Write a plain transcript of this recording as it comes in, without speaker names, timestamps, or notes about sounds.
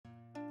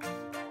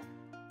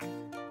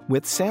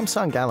With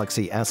Samsung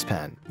Galaxy S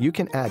Pen, you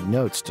can add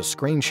notes to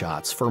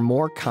screenshots for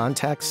more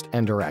context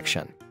and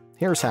direction.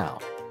 Here's how.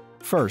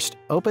 First,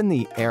 open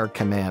the Air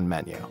Command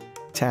menu.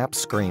 Tap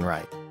Screen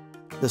Right.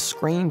 The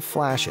screen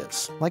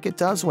flashes, like it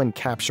does when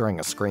capturing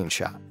a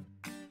screenshot.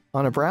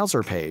 On a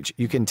browser page,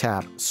 you can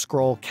tap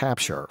Scroll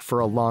Capture for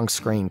a long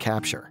screen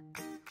capture.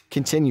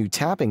 Continue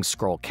tapping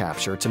Scroll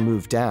Capture to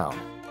move down,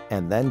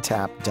 and then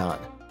tap Done.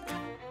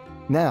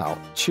 Now,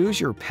 choose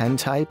your pen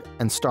type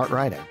and start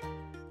writing.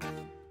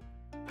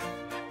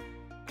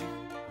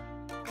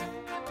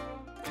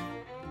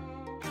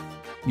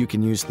 You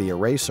can use the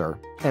eraser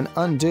and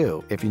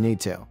undo if you need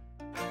to.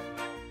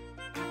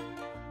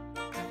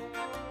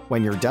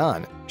 When you're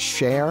done,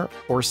 share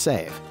or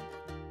save.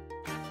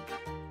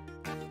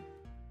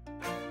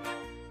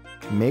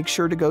 Make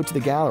sure to go to the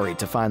gallery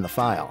to find the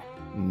file,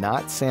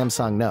 not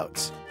Samsung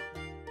Notes.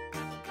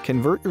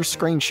 Convert your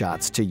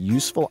screenshots to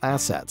useful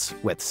assets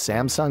with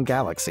Samsung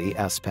Galaxy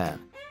S Pen.